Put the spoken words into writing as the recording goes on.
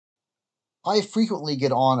I frequently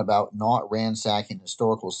get on about not ransacking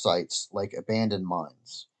historical sites like abandoned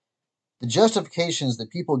mines. The justifications that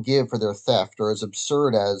people give for their theft are as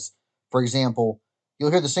absurd as, for example,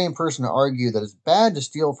 you'll hear the same person argue that it's bad to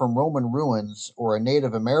steal from Roman ruins or a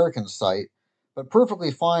Native American site, but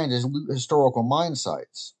perfectly fine to loot historical mine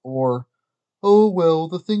sites. Or, oh well,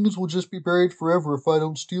 the things will just be buried forever if I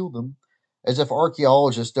don't steal them, as if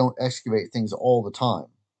archaeologists don't excavate things all the time.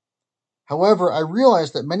 However, I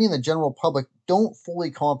realize that many in the general public don't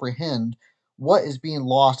fully comprehend what is being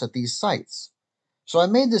lost at these sites. So I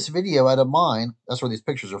made this video at a mine, that's where these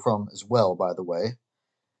pictures are from as well, by the way,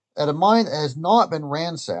 at a mine that has not been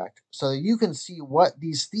ransacked, so that you can see what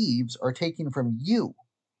these thieves are taking from you.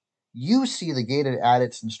 You see the gated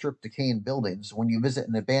adits and stripped decaying buildings when you visit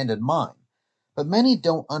an abandoned mine, but many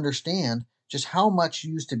don't understand just how much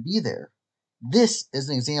used to be there. This is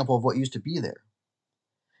an example of what used to be there.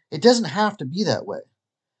 It doesn't have to be that way,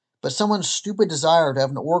 but someone's stupid desire to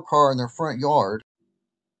have an ore car in their front yard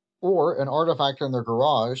or an artifact in their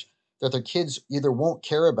garage that their kids either won't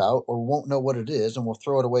care about or won't know what it is and will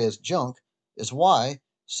throw it away as junk is why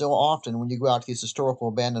so often when you go out to these historical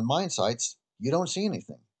abandoned mine sites, you don't see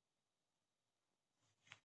anything.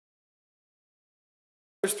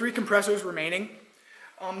 There's 3 compressors remaining.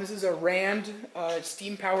 This is a Rand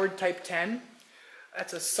steam-powered Type 10.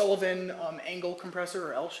 That's a Sullivan angle compressor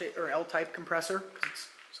or L-shape or L-type compressor.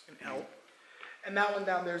 It's an L. And that one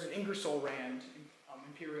down there is an Ingersoll Rand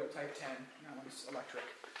Imperial Type 10. And that one's electric.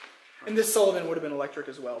 And this Sullivan would have been electric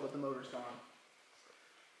as well, but the motor's gone.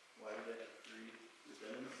 Why do they have 3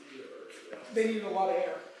 redundancy or? They needed a lot of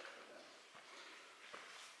air.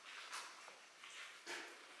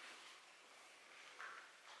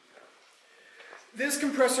 This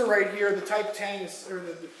compressor right here, the Type 10, or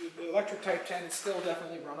the electric Type 10, is still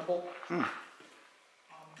definitely runnable.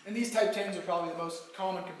 And these Type 10s are probably the most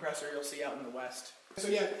common compressor you'll see out in the West. So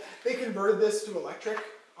yeah, they converted this to electric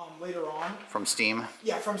later on. From steam?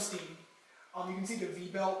 Yeah, from steam. You can see the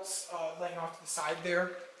V-belts laying off to the side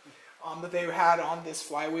there that they had on this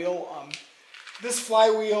flywheel. This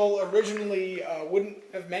flywheel originally wouldn't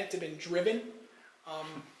have meant to have been driven.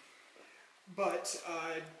 But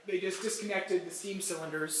they just disconnected the steam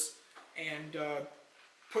cylinders and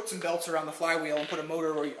put some belts around the flywheel and put a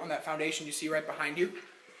motor on that foundation you see right behind you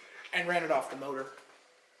and ran it off the motor.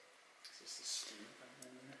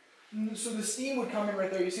 So the steam would come in right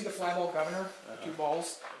there. You see the flyball governor, the 2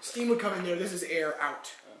 balls? Steam would come in there. This is air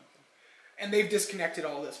out. And they've disconnected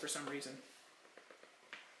all this for some reason.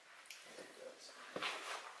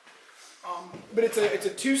 But it's a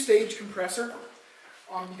 2-stage compressor.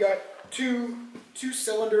 You got two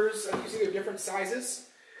cylinders, and you see they're different sizes.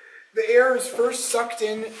 The air is first sucked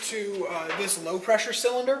into this low pressure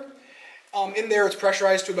cylinder. In there it's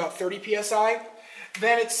pressurized to about 30 psi.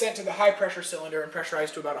 Then it's sent to the high pressure cylinder and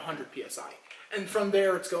pressurized to about 100 psi. And from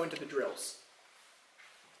there it's going to the drills.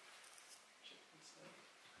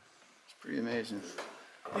 It's pretty amazing.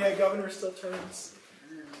 Yeah, governor still turns.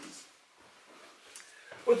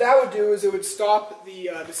 What that would do is it would stop the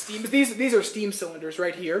steam. These are steam cylinders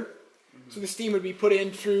right here. So the steam would be put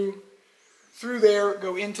in through there,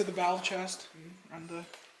 go into the valve chest, and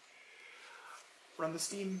run the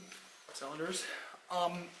steam cylinders.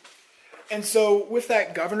 And so with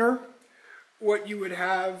that governor, what you would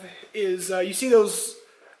have is you see those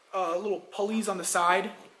little pulleys on the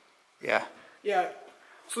side. Yeah. Yeah.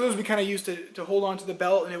 So those would be kind of used to hold onto the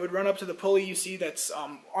belt, and it would run up to the pulley you see that's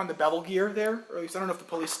on the bevel gear there, or at least I don't know if the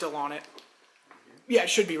pulley's still on it. Yeah, it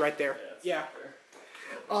should be right there. Yeah.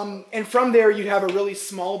 And from there you'd have a really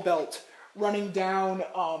small belt running down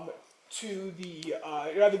to the,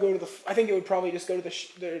 you'd either go to the, I think it would probably just go to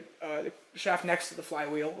the shaft next to the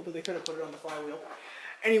flywheel, although they could have put it on the flywheel.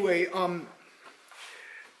 Anyway,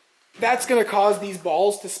 that's going to cause these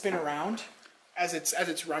balls to spin around as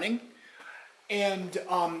it's running. And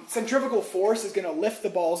centrifugal force is going to lift the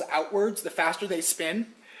balls outwards the faster they spin.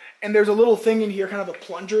 And there's a little thing in here, kind of a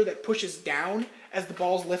plunger, that pushes down as the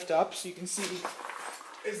balls lift up. So you can see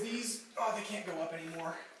as these, oh, they can't go up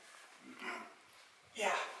anymore.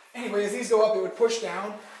 Yeah. Anyway, as these go up, it would push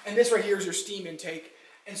down. And this right here is your steam intake.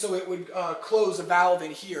 And so it would close a valve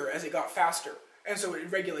in here as it got faster. And so it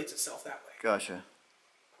regulates itself that way. Gotcha.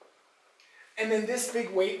 And then this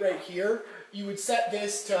big weight right here, you would set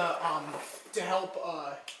this to help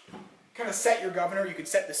kind of set your governor. You could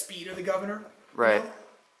set the speed of the governor. Right. You know,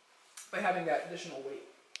 by having that additional weight.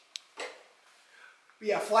 But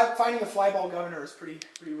yeah, finding a flyball governor is pretty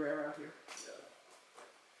rare out here.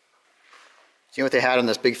 Do you know what they had on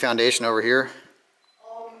this big foundation over here?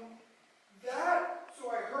 So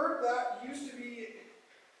I heard that there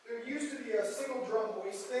used to be a single drum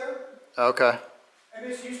hoist there. Okay. And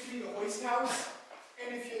this used to be the hoist house.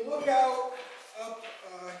 And if you look out up,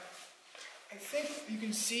 I think you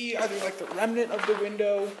can see either like the remnant of the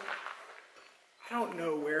window. I don't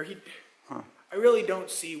know where I really don't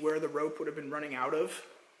see where the rope would have been running out of.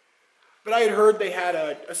 But I had heard they had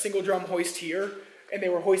a single drum hoist here, and they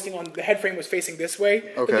were hoisting on, the head frame was facing this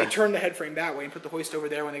way. Okay. Then they turned the head frame that way and put the hoist over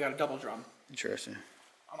there when they got a double drum. Interesting.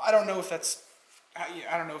 I don't know if that's,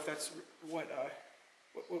 what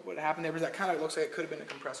happened there, because that kind of looks like it could have been a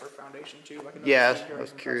compressor foundation too. Like Yeah, I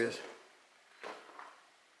was curious.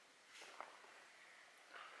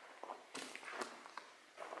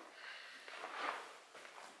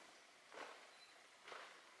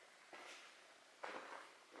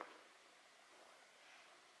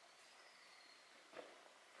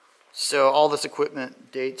 So all this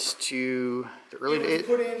equipment dates to the early It was days?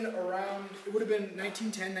 put in around, it would have been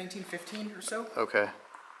 1910, 1915 or so. Okay.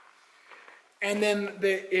 And then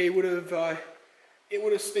the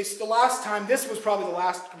last time, this was probably the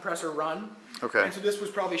last compressor run. Okay. And so this was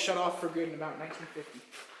probably shut off for good in about 1950.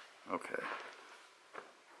 Okay.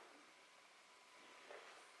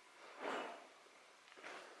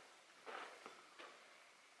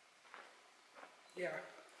 Yeah.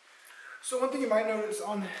 So one thing you might notice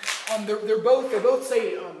they both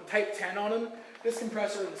say type 10 on them. This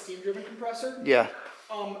compressor and the steam-driven compressor. Yeah.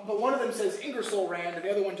 But one of them says Ingersoll Rand, and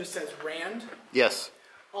the other one just says Rand. Yes.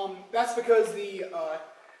 That's because the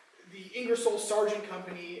Ingersoll Sargent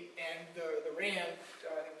Company and the Rand, I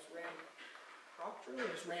think it was Rand Proctor, or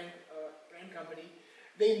it was Rand Company,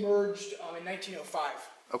 they merged in 1905.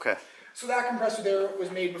 Okay. So that compressor there was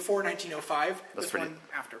made before 1905. That's this pretty- one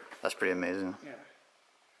after. That's pretty amazing. Yeah.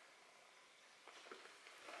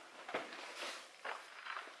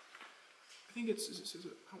 I think it says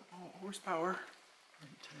horsepower.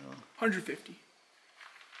 150.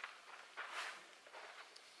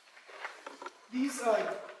 These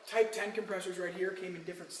Type 10 compressors right here came in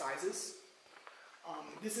different sizes.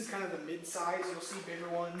 This is kind of the mid-size. You'll see bigger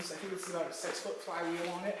ones. I think this is about a 6-foot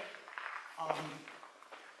flywheel on it.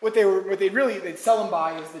 They'd sell them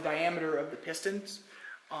by is the diameter of the pistons,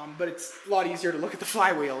 but it's a lot easier to look at the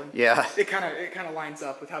flywheel. And Yeah. It kind of lines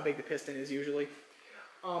up with how big the piston is usually.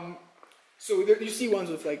 So there, you see ones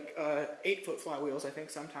with like 8-foot flywheels, I think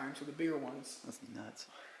sometimes, or the bigger ones. That's nuts.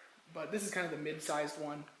 But this is kind of the mid-sized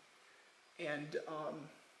one, and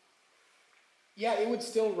yeah, it would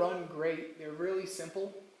still run great. They're really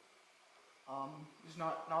simple. There's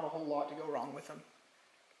not a whole lot to go wrong with them.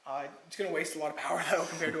 It's going to waste a lot of power though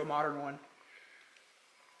compared to a modern one.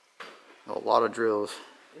 A lot of drills.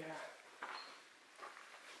 Yeah.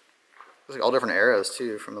 There's like all different eras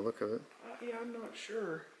too, from the look of it. Yeah, I'm not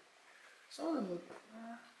sure. Some of them look.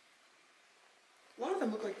 A lot of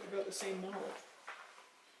them look like about the same model.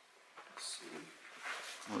 Let's see.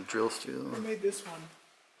 All the drill steel. Who made this one?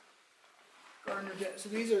 So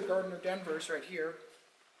these are Gardner Denvers right here.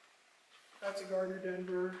 That's a Gardner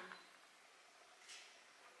Denver.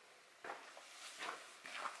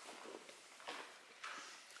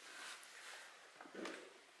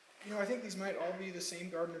 You know, I think these might all be the same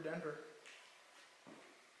Gardner Denver.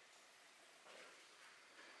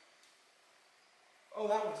 Oh,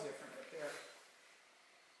 that one's different right there.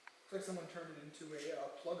 Looks like someone turned it into a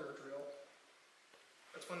plugger drill.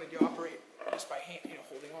 That's one that you operate just by hand,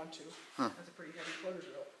 holding on to. Huh. That's a pretty heavy plugger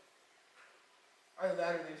drill. Either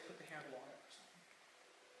that or they just put the handle on it or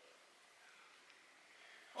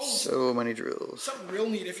something. Oh, So many drills. something real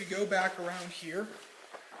neat. If you go back around here,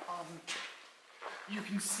 you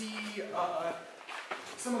can see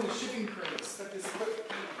some of the shipping crates that this equipment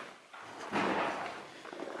came in.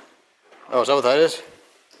 Oh, is that what that is?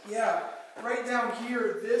 Yeah, right down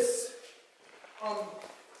here, this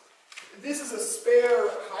is a spare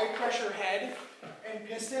high pressure head and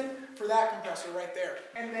piston for that compressor right there.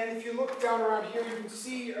 And then if you look down around here, you can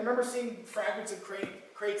see, I remember seeing fragments of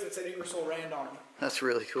crates that said Ingersoll Rand on them. That's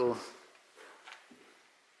really cool.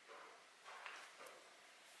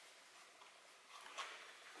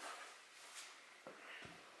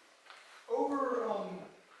 Over on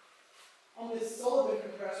this Sullivan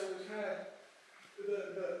compressor, it's kind of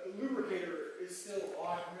the lubricator is still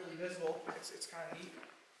on, really visible. It's kind of neat.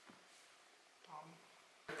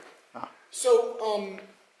 So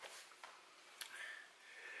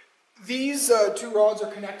these two rods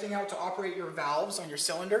are connecting out to operate your valves on your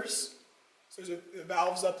cylinders. So there's the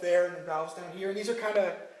valves up there and the valves down here. And these are kind of,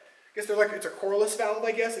 I guess they're like, it's a coreless valve,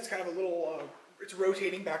 I guess. It's kind of a little, it's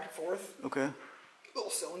rotating back and forth. Okay.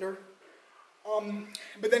 Little cylinder.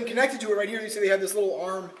 But then connected to it right here, you see they have this little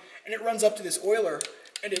arm, and it runs up to this oiler,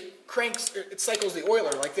 and it cycles the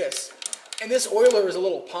oiler like this. And this oiler is a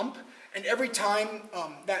little pump, And every time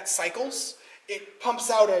that cycles, it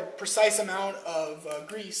pumps out a precise amount of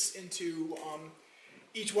grease into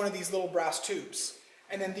each one of these little brass tubes.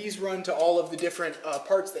 And then these run to all of the different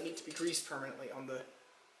parts that need to be greased permanently on the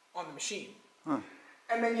machine. Huh.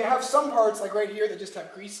 And then you have some parts, like right here, that just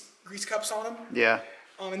have grease cups on them. Yeah.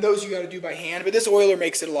 And those you got to do by hand, but this oiler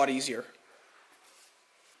makes it a lot easier.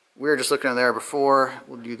 We were just looking in there before.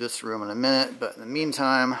 We'll do this room in a minute, but in the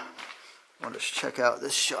meantime, I'll just check out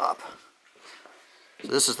this shop. So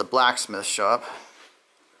this is the blacksmith shop.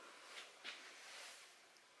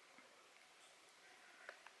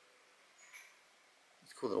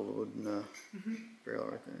 It's a cool little wooden barrel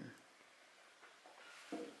right there.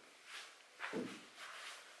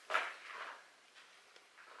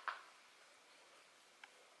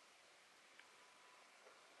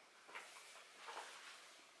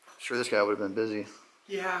 Sure, this guy would have been busy.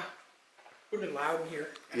 Yeah, would have been loud in here.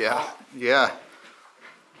 Yeah, yeah.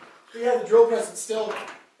 But yeah, the drill press is still.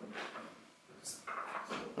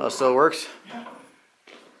 Oh, it still works? Yeah.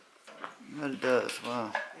 That it does.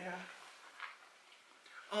 Wow.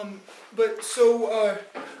 Yeah. But so a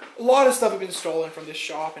lot of stuff have been stolen from this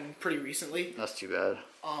shop, and pretty recently. That's too bad.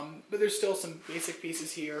 But there's still some basic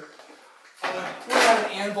pieces here. We have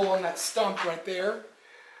an anvil on that stump right there.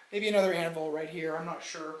 Maybe another anvil right here. I'm not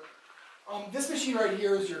sure. This machine right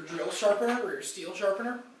here is your drill sharpener or your steel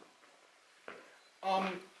sharpener.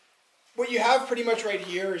 What you have pretty much right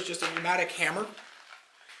here is just a pneumatic hammer.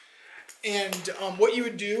 And what you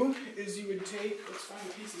would do is you would take, let's find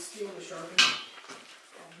a piece of steel to sharpen.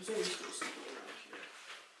 There's always steel around here.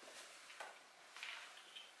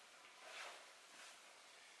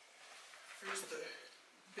 Here's the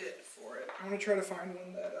bit for it. I want to try to find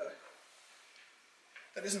one that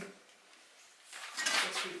isn't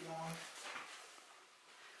 6 feet long.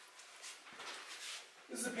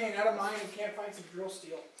 This is a pain out of mine and can't find some drill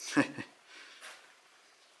steel.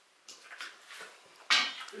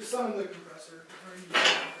 There's some in the compressor.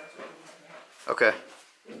 Okay.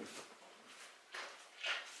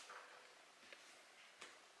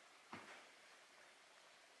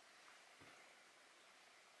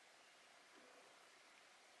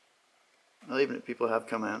 Well, even if people have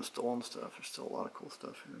come out and stolen stuff, there's still a lot of cool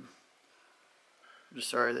stuff here. I'm just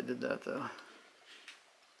sorry they did that, though.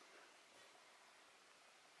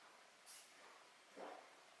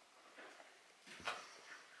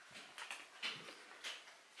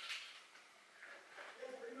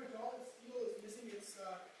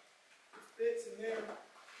 Bits in there.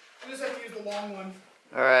 You just have to use the long one.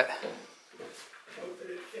 All right. Hope that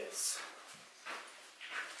it fits.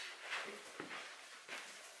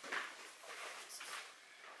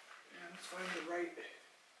 And let's find the right.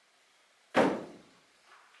 Let's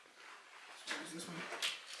use this one.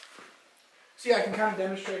 So yeah, I can kind of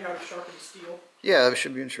demonstrate how to sharpen steel. Yeah, that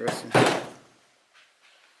should be interesting. So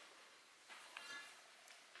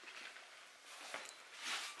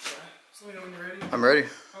let me know when you're ready. I'm ready.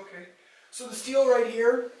 Okay. So the steel right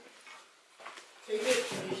here, take it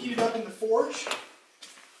and you heat it up in the forge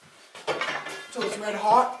until it's red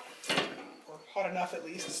hot, or hot enough at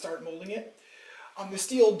least to start molding it. The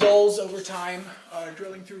steel dulls over time,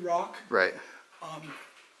 drilling through rock. Right.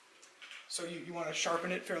 So you want to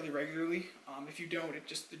sharpen it fairly regularly. If you don't,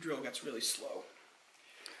 the drill gets really slow.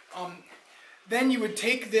 Then you would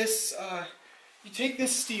take this,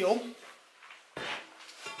 steel,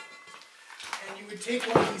 and you would take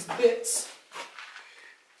one of these bits.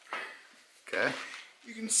 Okay.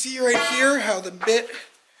 You can see right here how the bit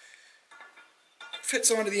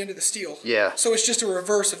fits onto the end of the steel. Yeah. So it's just a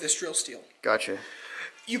reverse of this drill steel. Gotcha.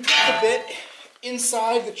 You put the bit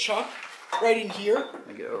inside the chuck, right in here. Let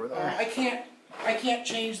me get over there. I can't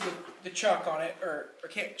change the chuck on it, or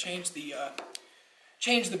can't change the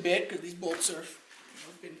bit because these bolts are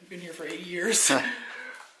been here for 80 years.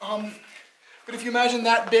 But if you imagine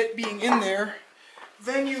that bit being in there,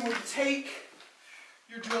 then you would take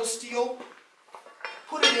your drill steel,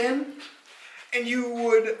 put it in, and you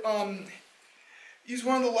would use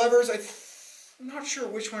one of the levers. I'm not sure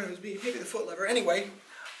which one it would be. Maybe the foot lever. Anyway,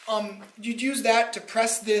 you'd use that to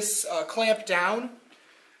press this clamp down,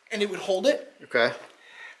 and it would hold it. Okay.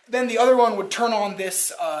 Then the other one would turn on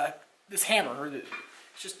this this hammer, or it's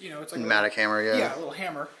just it's like pneumatic hammer, yeah. Yeah, a little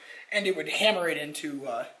hammer, and it would hammer it into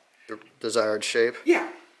the desired shape. Yeah.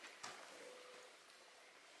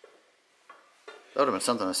 That would have been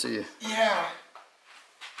something to see. Yeah.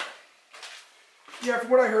 Yeah,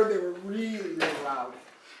 from what I heard, they were really, really loud.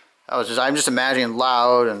 I'm just imagining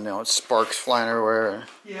loud and sparks flying everywhere.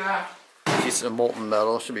 Yeah. Pieces of molten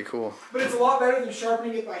metal. Should be cool. But it's a lot better than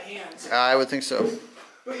sharpening it by hand. I would think so.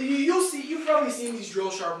 But you've probably seen these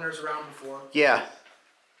drill sharpeners around before. Yeah.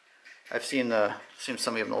 I've seen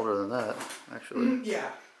some even older than that, actually. Yeah.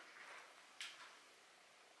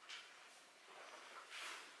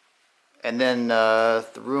 And then the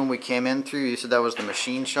room we came in through, you said that was the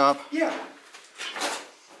machine shop? Yeah.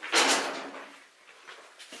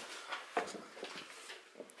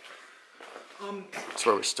 That's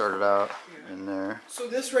where we started out, in there. So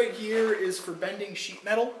this right here is for bending sheet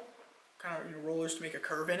metal, kind of rollers to make a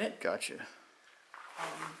curve in it. Gotcha.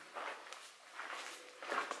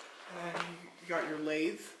 And then you got your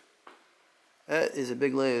lathe. That is a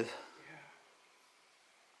big lathe.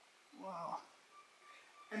 Yeah. Wow.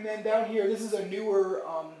 And then down here, this is a newer,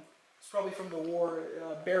 it's probably from the war,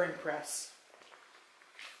 bearing press.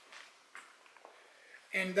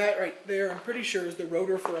 And that right there, I'm pretty sure, is the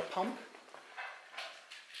rotor for a pump.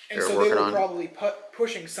 And They're so they working were on- probably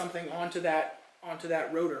pushing something onto that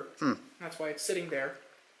rotor. That's why it's sitting there.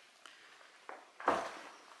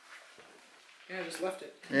 Yeah, I just left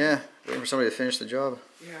it. Yeah, waiting for somebody to finish the job.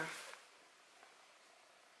 Yeah.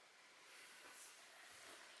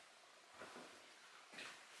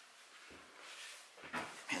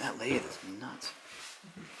 Man, that lathe is nuts.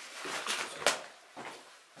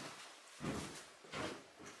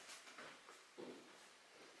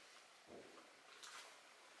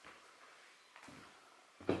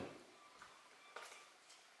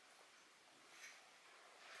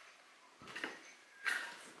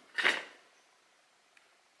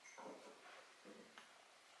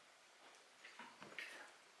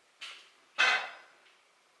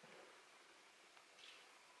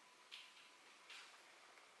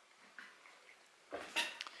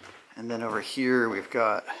 And then over here we've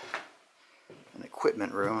got an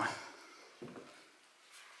equipment room.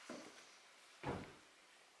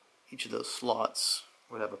 Each of those slots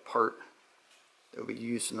would have a part that would be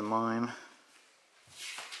used in the mine.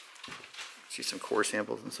 See some core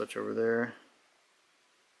samples and such over there.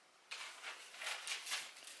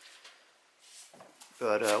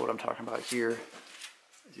 But what I'm talking about here,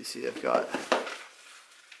 as you see, I've got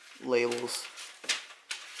labels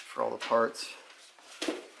for all the parts,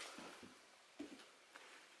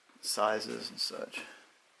 sizes and such.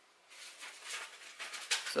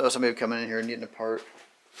 So somebody would come in here needing a part,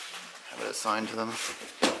 have it assigned to them,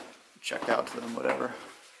 checked out to them, whatever.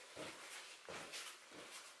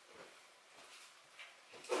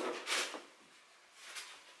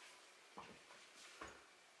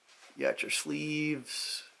 You got your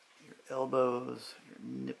sleeves, your elbows, your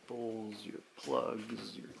nipples, your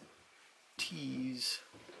plugs, your T's,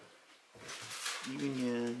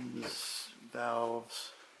 unions,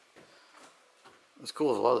 valves. What's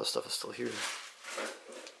cool is a lot of this stuff is still here.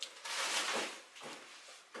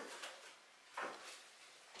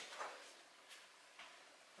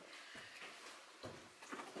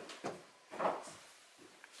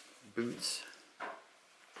 Boots.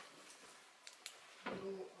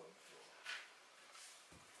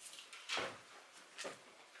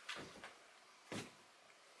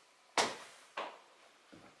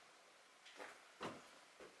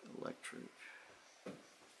 Electric.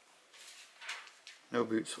 No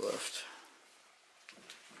boots left.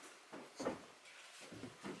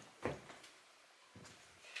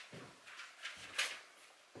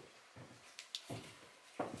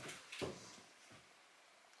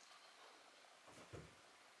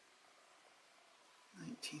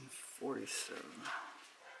 $1947.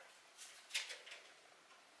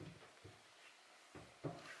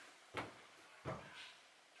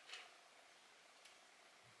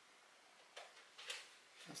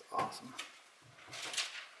 That's awesome.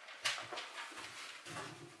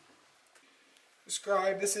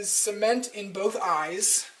 Describe, this is cement in both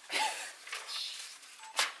eyes.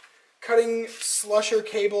 Cutting slusher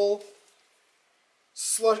cable.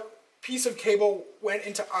 Piece of cable went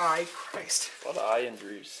into eye. Christ. A lot of eye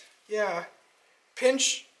injuries. Yeah.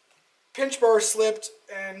 Pinch bar slipped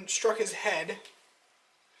and struck his head.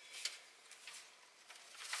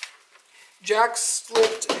 Jack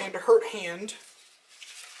slipped and hurt hand.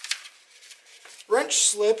 Wrench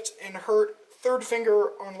slipped and hurt third finger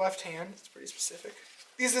on left hand. That's pretty specific.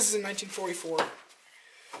 This is in 1944.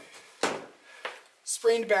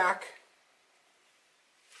 Sprained back.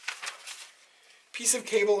 Piece of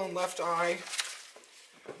cable in left eye.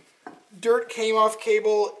 Dirt came off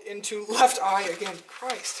cable into left eye again.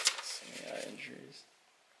 Christ. So many eye injuries.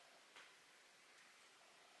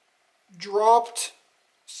 Dropped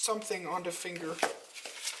something onto finger.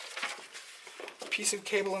 Piece of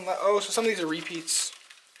cable in left. Oh, so some of these are repeats.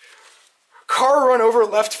 Car run over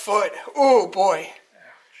left foot. Oh boy.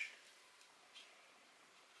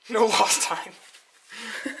 No lost time.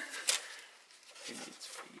 Maybe it's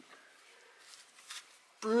feet.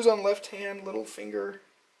 Bruise on left hand, little finger.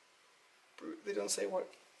 They don't say what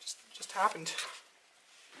just happened.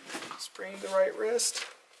 Sprained the right wrist.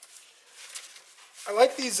 I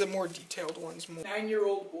like these more detailed ones more.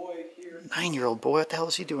 9-year-old boy here. 9-year-old boy? What the hell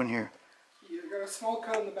is he doing here? He got a small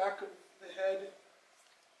cut on the back of the head.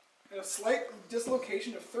 And a slight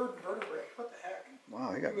dislocation of third vertebrae. What the heck?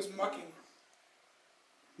 Wow, He was mucking.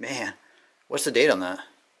 Man, what's the date on that?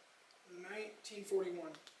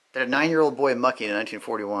 1941. That a 9-year-old boy mucking in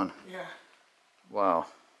 1941. Yeah. Wow.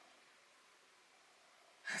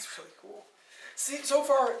 That's really cool. See, so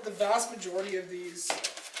far, the vast majority of these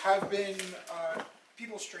have been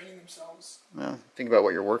people straining themselves. Well, think about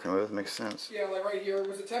what you're working with. It makes sense. Yeah, like right here,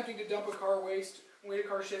 was attempting to dump a car waste. Weight of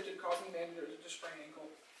car shifted, causing the man to sprain ankle.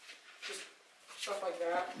 Just stuff like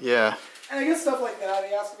that. Yeah. And I guess stuff like that,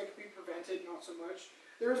 they ask if it could be prevented, not so much.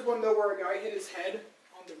 There was one, though, where a guy hit his head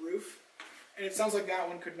on the roof. And it sounds like that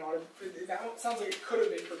one could not have... That one sounds like it could have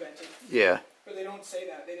been prevented. Yeah. But they don't say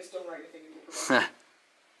that. They just don't write anything in the prevention.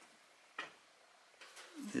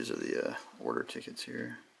 These are the order tickets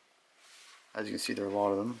here. As you can see, there are a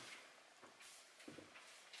lot of them.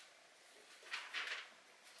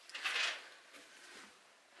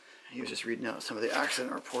 He was just reading out some of the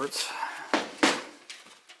accident reports.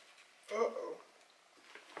 Uh-oh.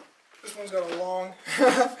 This one's got a long...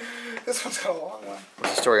 This one's got a long one.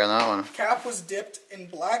 What's the story on that one? Cap was dipped in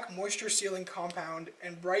black moisture-sealing compound,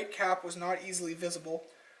 and bright cap was not easily visible.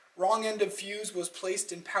 Wrong end of fuse was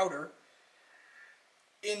placed in powder.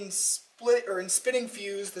 In spitting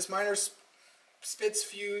fuse, this miner spits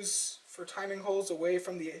fuse for timing holes away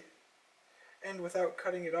from the end without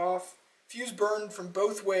cutting it off. Fuse burned from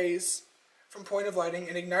both ways from point of lighting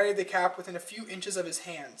and ignited the cap within a few inches of his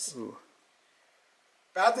hands. Ooh.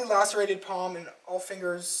 Badly lacerated palm and all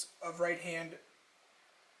fingers of right hand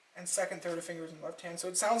and second, third of fingers in left hand. So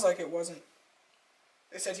it sounds like it wasn't.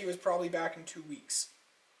 They said he was probably back in 2 weeks.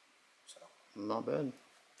 So. Not bad.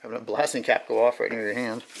 Having a blasting cap go off right near your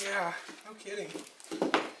hand. Yeah, no kidding.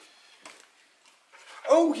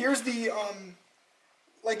 Oh, here's the,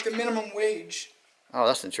 like the minimum wage. Oh,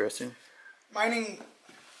 that's interesting. Mining.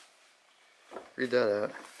 Read that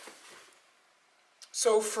out.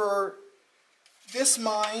 So for this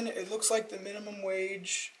mine, it looks like the minimum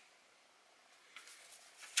wage.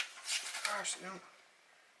 Gosh, no.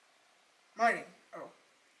 Mining. Oh.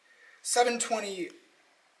 $7.20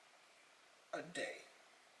 a day.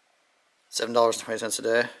 $7.20 a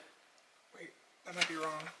day. Wait, that might be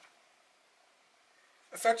wrong.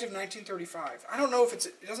 Effective 1935. I don't know if it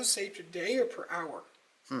doesn't say per day or per hour.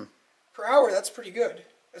 Per hour, that's pretty good.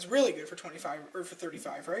 That's really good for 25 or for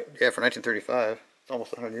 35, right? Yeah, for 1935. It's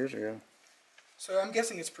almost 100 years ago. So I'm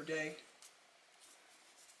guessing it's per day.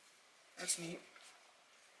 That's neat.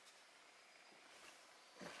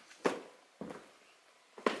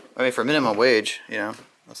 I mean, for minimum wage, you know,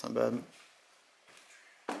 that's not bad.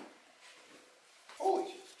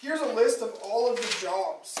 Holy, here's a list of all of the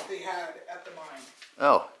jobs they had at the mine.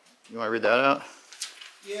 Oh, you want to read that out?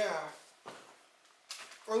 Yeah.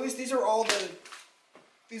 Or at least these are all the...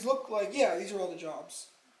 These look like... Yeah, these are all the jobs.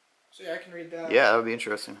 So yeah, I can read that. Yeah, that would be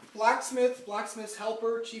interesting. Blacksmith, blacksmith's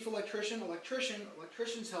helper, chief electrician, electrician,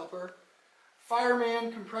 electrician's helper,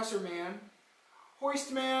 fireman, compressor man,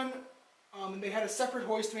 hoist man, and they had a separate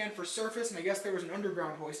hoist man for surface, and I guess there was an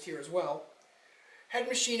underground hoist here as well. Head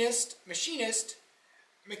machinist, machinist,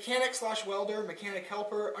 mechanic slash welder, mechanic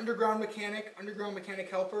helper, underground mechanic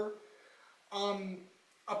helper,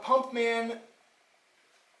 a pump man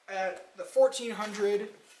at the 1400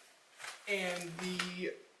 and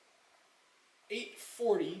the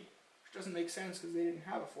 840, which doesn't make sense because they didn't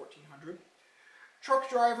have a 1400. Truck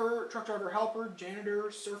driver helper, janitor,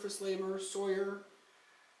 surface labor, sawyer,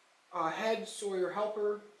 head sawyer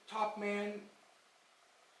helper, top man,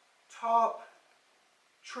 top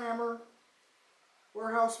trammer,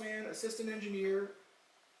 warehouse man, assistant engineer,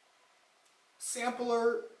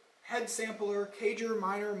 sampler, head sampler, cager,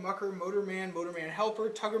 miner, mucker, motorman, motorman helper,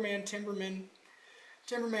 tuggerman, timberman,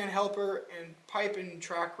 timberman helper, and pipe and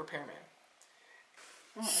track repairman.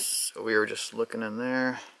 All right. So we were just looking in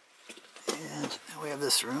there, and now we have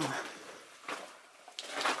this room.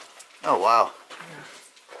 Oh, wow.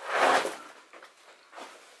 Yeah.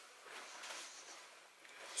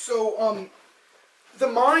 So, the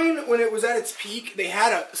mine, when it was at its peak, they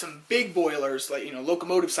had some big boilers, like, you know,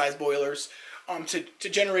 locomotive-sized boilers, to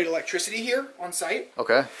generate electricity here on site.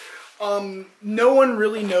 Okay. No one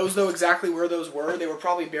really knows, though, exactly where those were. They were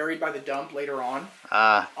probably buried by the dump later on.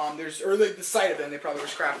 Or the site of them, they probably were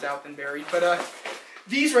scrapped out and buried. But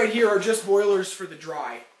these right here are just boilers for the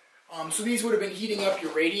dry. So these would have been heating up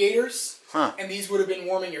your radiators, and these would have been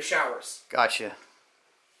warming your showers. Gotcha.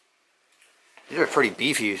 These are pretty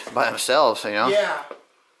beefy by themselves, you know? Yeah.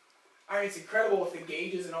 I mean, it's incredible with the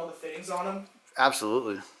gauges and all the fittings on them.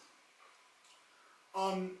 Absolutely.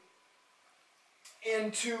 And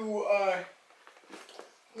to,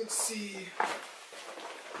 let's see.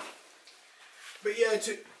 But yeah,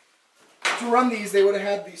 to run these, they would have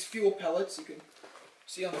had these fuel pellets. You can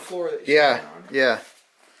see on the floor that you're Yeah, standing on. yeah.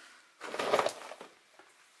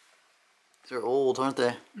 They're old, aren't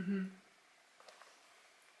they? Mm-hmm.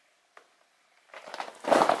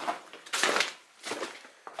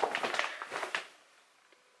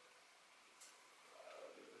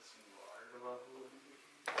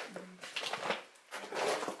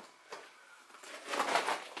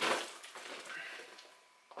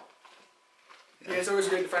 Yeah, it's always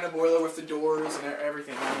great to find a boiler with the doors and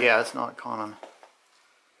everything. Yeah, it's not common.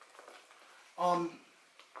 I'm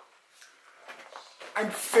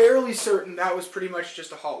fairly certain that was pretty much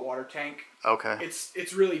just a hot water tank. Okay.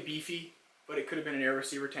 It's really beefy, but it could have been an air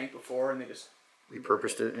receiver tank before, and they just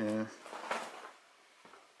Repurposed it, yeah.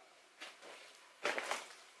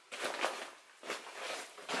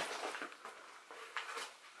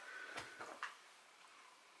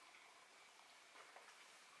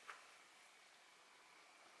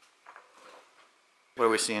 What are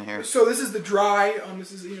we seeing here? So this is the dry.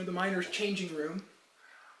 This is the miner's changing room.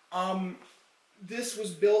 This was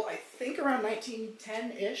built, I think, around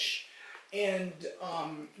 1910-ish, and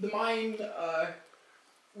the mine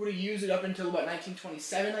would have used it up until about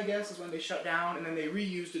 1927, I guess, is when they shut down, and then they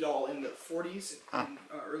reused it all in the 40s, and,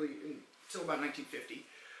 until about 1950.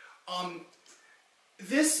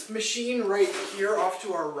 This machine right here, off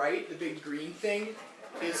to our right, the big green thing,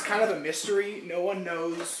 is kind of a mystery. No one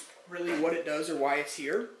knows really what it does or why it's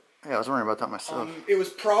here. Yeah, I was wondering about that myself. It was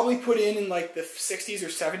probably put in like the 60s or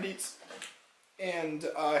 70s, and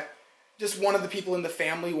just one of the people in the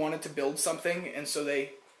family wanted to build something, and so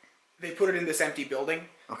they put it in this empty building.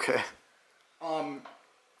 Okay.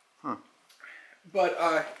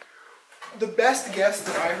 But the best guess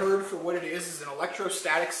that I heard for what it is an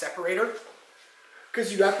electrostatic separator, because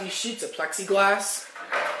you got these sheets of plexiglass,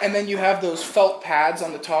 and then you have those felt pads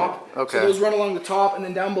on the top. Okay. So those run along the top, and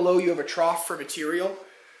then down below you have a trough for material.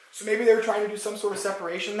 So maybe they were trying to do some sort of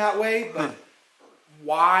separation that way, but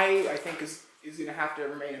why, I think, is going to have to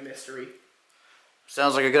remain a mystery.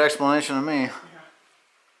 Sounds like a good explanation to me. Yeah.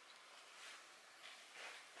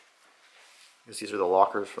 I guess these are the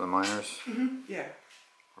lockers for the miners. Mm-hmm. Yeah.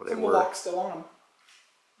 Or they Some of the were. locks still on them.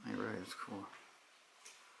 You're right, it's cool.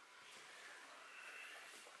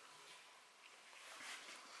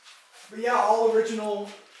 But yeah, all original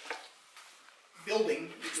building,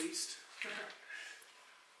 at least.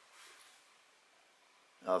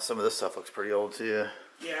 Some of this stuff looks pretty old too.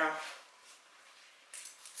 Yeah.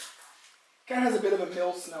 Kind of has a bit of a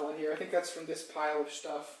mill smell in here. I think that's from this pile of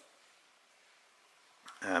stuff.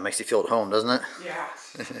 Makes you feel at home, doesn't it? Yeah.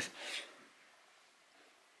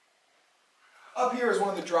 Up here is one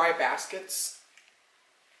of the dry baskets.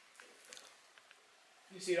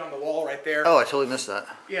 You see it on the wall right there. Oh, I totally missed that.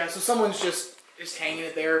 Yeah, so someone's just hanging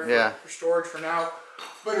it there for storage for now.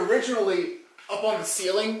 But originally, up on the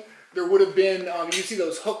ceiling, there would have been, you see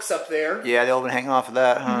those hooks up there. Yeah, they all been hanging off of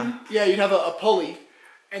that, huh? Mm-hmm. Yeah, you'd have a pulley,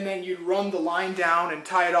 and then you'd run the line down and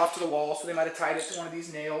tie it off to the wall. So they might have tied it to one of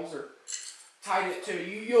these nails, or tied it to,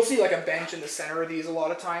 you'll see like a bench in the center of these a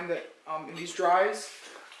lot of time that in these dries.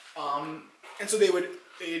 And so they'd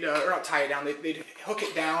or not tie it down, they'd hook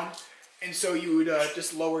it down, and so you would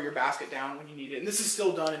just lower your basket down when you need it. And this is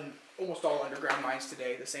still done in almost all underground mines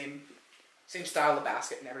today, the same style of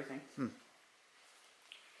basket and everything.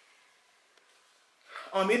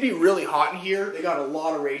 It'd be really hot in here. They got a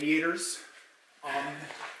lot of radiators.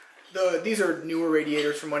 These are newer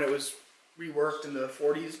radiators from when it was reworked in the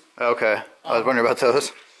 40s. Okay, I was wondering about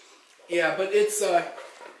those. Yeah, but it's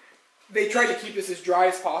they tried to keep this as dry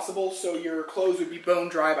as possible, so your clothes would be bone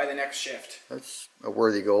dry by the next shift. That's a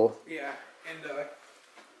worthy goal. Yeah, and I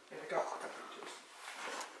got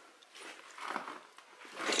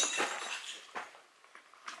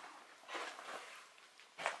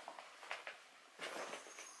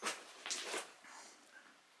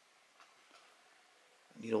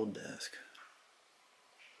Neat old desk.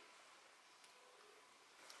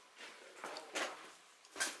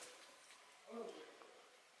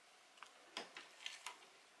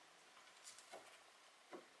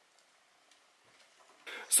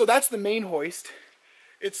 So that's the main hoist.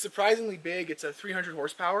 It's surprisingly big. It's a 300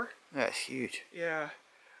 horsepower. That's huge. Yeah.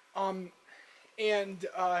 And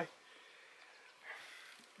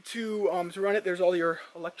to run it, there's all your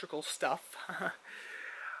electrical stuff.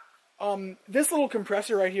 This little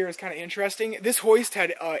compressor right here is kind of interesting. This hoist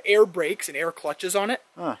had air brakes and air clutches on it.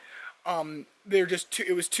 Huh. They're just too,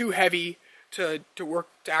 it was too heavy to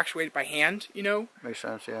actuate it by hand, you know. Makes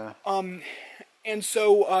sense, yeah. And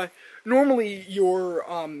so normally your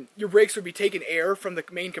brakes would be taking air from the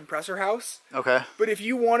main compressor house. Okay. But if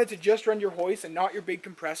you wanted to just run your hoist and not your big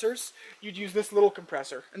compressors, you'd use this little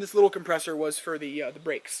compressor. And this little compressor was for the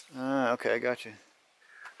brakes. Okay, I got you.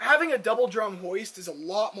 Having a double drum hoist is a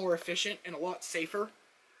lot more efficient and a lot safer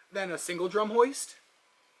than a single drum hoist.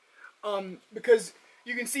 Because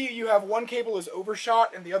you can see you have one cable is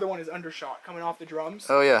overshot and the other one is undershot coming off the drums.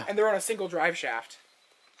 Oh, yeah. And they're on a single drive shaft.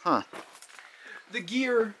 Huh. The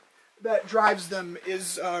gear that drives them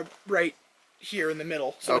is right here in the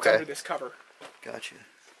middle, so Okay. it's under this cover. Gotcha.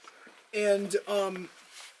 And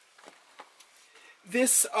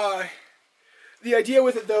this, the idea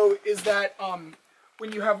with it though is that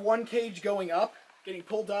when you have one cage going up, getting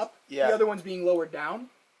pulled up, Yeah. the other one's being lowered down.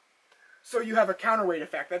 So you have a counterweight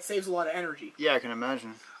effect that saves a lot of energy. Yeah, I can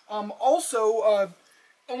imagine. Also,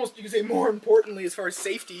 almost you could say more importantly as far as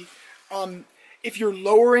safety, if you're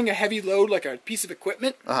lowering a heavy load like a piece of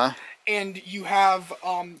equipment, and you have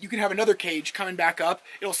you can have another cage coming back up,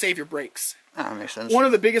 it'll save your brakes. That makes sense. One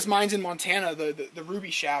of the biggest mines in Montana, the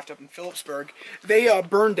Ruby Shaft up in Phillipsburg, they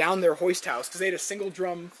burned down their hoist house because they had a single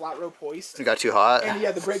drum flat rope hoist. It got too hot. And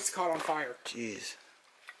yeah, the brakes caught on fire. Jeez.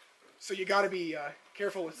 So you got to be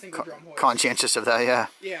careful with single drum hoist. Conscientious of that, yeah.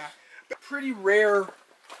 Yeah, but pretty rare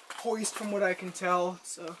hoist from what I can tell.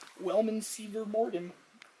 It's a Wellman Seaver Morgan.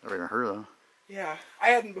 Never even heard of them. Yeah, I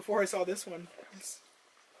hadn't before I saw this one. It's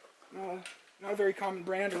not a very common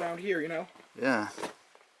brand around here, you know. Yeah.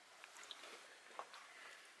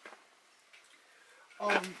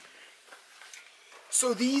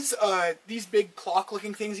 So these big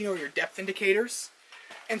clock-looking things, you know, are your depth indicators,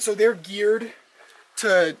 and so they're geared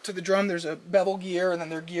to the drum. There's a bevel gear, and then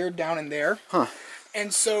they're geared down in there. Huh.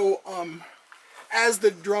 And so as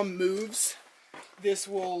the drum moves, this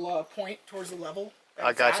will point towards the level. that I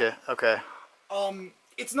it's gotcha. at. Okay.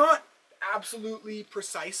 It's not absolutely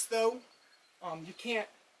precise though. You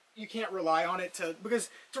can't rely on it because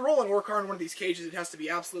to roll an ore car in one of these cages, it has to be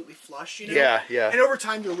absolutely flush, you know? Yeah, yeah. And over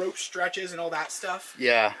time, your rope stretches and all that stuff.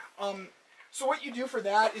 Yeah. So what you do for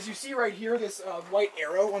that is you see right here this white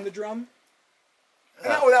arrow on the drum.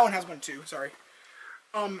 That one has one too, sorry.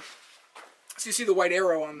 So you see the white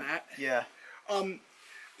arrow on that. Yeah.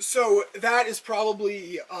 So that is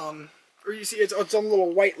probably, or you see it's a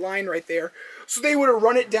little white line right there. So they would have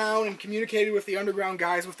run it down and communicated with the underground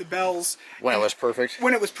guys with the bells. When it was perfect?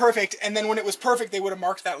 When it was perfect, and then when it was perfect, they would have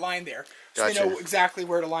marked that line there. So Gotcha. they know exactly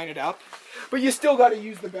where to line it up. But you still got to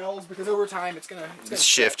use the bells because over time it's gonna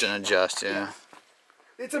Shift and adjust, yeah.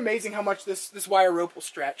 It's amazing how much this wire rope will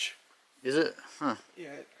stretch. Is it? Huh. Yeah.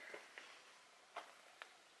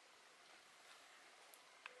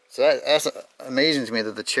 So that's amazing to me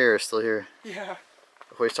that the chair is still here. Yeah.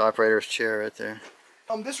 The hoist operator's chair right there.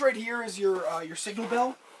 This right here is your signal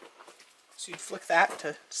bell. So you'd flick that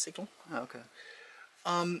to signal. Oh, okay.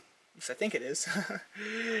 Yes, I think it is.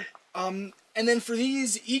 And then for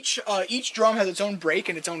these, each drum has its own brake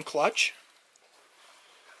and its own clutch.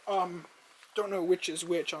 Don't know which is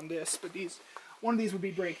which on this, but one of these would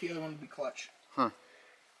be brake, the other one would be clutch. Huh.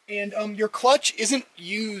 And your clutch isn't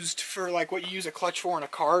used for like what you use a clutch for in a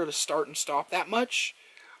car to start and stop that much.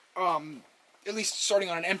 At least starting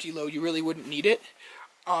on an empty load, you really wouldn't need it.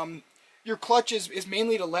 Your clutch is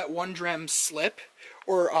mainly to let one drum slip,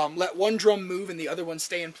 or let one drum move and the other one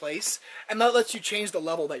stay in place, and that lets you change the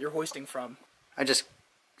level that you're hoisting from. I just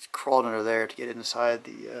crawled under there to get inside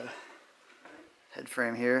the head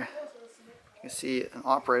frame here. You can see an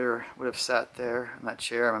operator would have sat there in that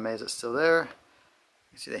chair. I'm amazed it's still there.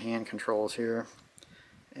 You can see the hand controls here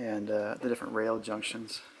and the different rail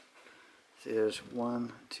junctions. See, there's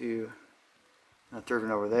 1, 2, and a third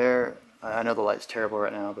one over there. I know the light's terrible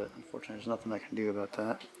right now, but unfortunately there's nothing I can do about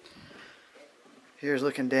that. Here's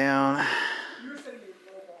looking down.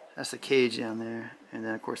 That's the cage down there. And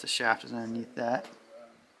then of course the shaft is underneath that.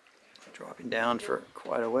 Dropping down for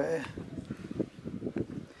quite a way.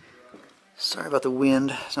 Sorry about the wind.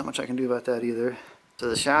 There's not much I can do about that either. So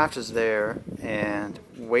the shaft is there, and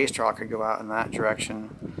waste rock could go out in that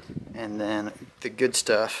direction. And then the good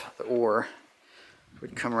stuff, the ore,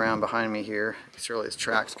 would come around behind me here. So all these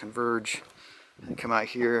tracks converge and come out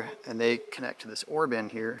here, and they connect to this ore bin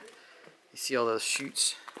here. You see all those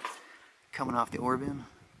chutes coming off the ore bin.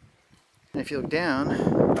 And if you look down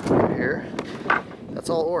here, that's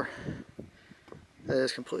all ore. That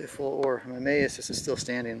is completely full of ore. I'm amazed this is still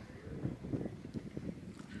standing.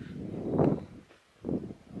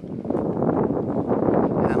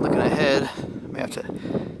 And looking ahead, I may have to,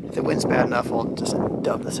 if the wind's bad enough, I'll just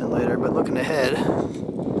dub this in later, but looking ahead,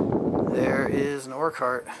 there is an ore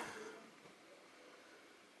cart.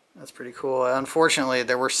 That's pretty cool. Unfortunately,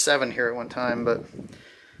 there were 7 here at one time, but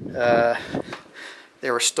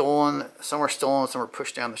they were stolen. Some were stolen, some were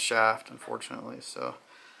pushed down the shaft, unfortunately. So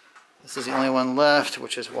this is the only one left,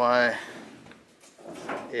 which is why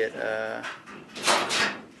it's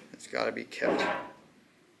got to be kept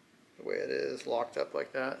the way it is, locked up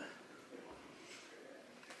like that.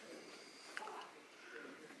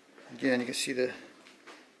 Again, you can see the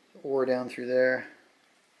ore down through there.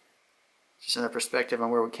 Just another perspective on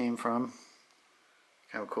where we came from.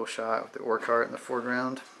 Kind of a cool shot with the ore cart in the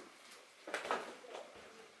foreground.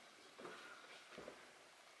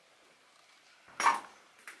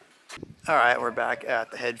 Alright, we're back at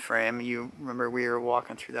the head frame. You remember we were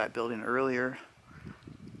walking through that building earlier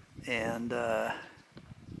and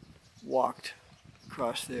walked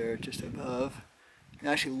across there just above and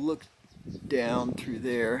actually looked down through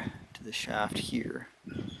there to the shaft here.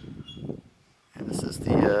 And this is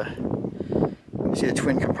the you see the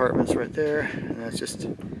twin compartments right there, and that just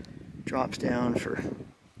drops down for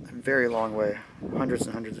a very long way, hundreds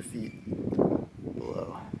and hundreds of feet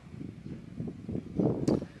below.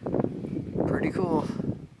 Pretty cool.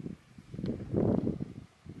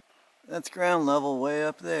 That's ground level way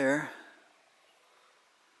up there.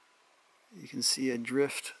 You can see a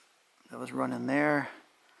drift that was running there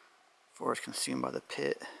before it's consumed by the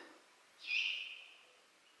pit.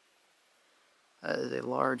 That is a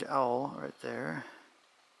large owl right there.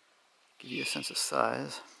 Give you a sense of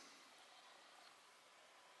size.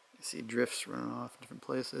 You see drifts running off in different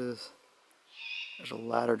places. There's a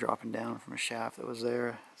ladder dropping down from a shaft that was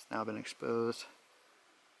there. It's now been exposed.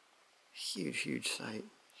 Huge, huge site.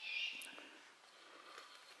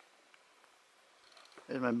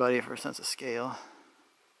 There's my buddy for a sense of scale.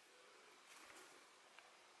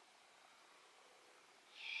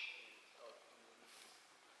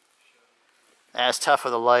 That's tough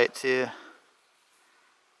with the light too.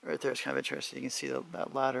 Right there, it's kind of interesting. You can see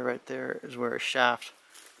that ladder right there is where a shaft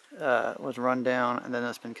was run down, and then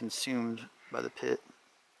that's been consumed by the pit.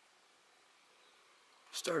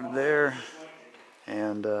 Started there,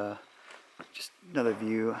 and just another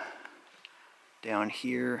view down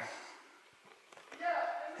here.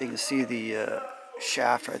 You can see the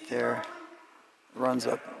shaft right there runs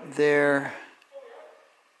up there,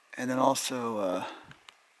 and then also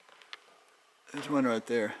there's one right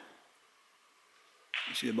there.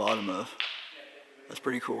 You see the bottom of. That's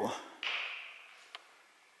pretty cool.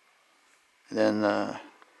 And then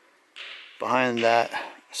behind that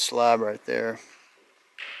slab right there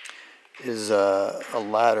is a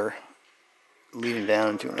ladder leading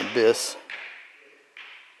down into an abyss.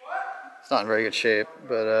 It's not in very good shape,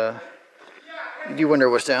 but you do wonder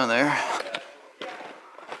what's down there.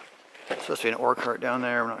 It's supposed to be an ore cart down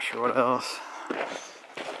there. I'm not sure what else.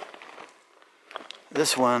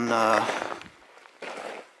 This one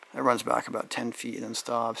it runs back about 10 feet and then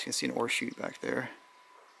stops. You can see an ore chute back there.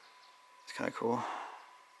 It's kind of cool.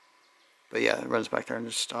 But yeah, it runs back there and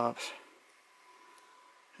just stops.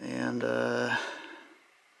 And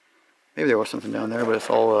maybe there was something down there, but it's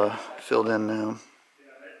all filled in now.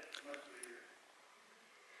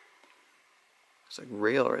 It's like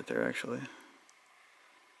rail right there, actually.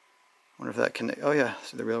 Wonder if that connect. Oh yeah,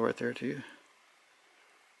 see the rail right there too.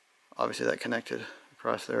 Obviously that connected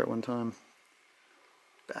across there at one time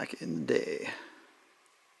back in the day.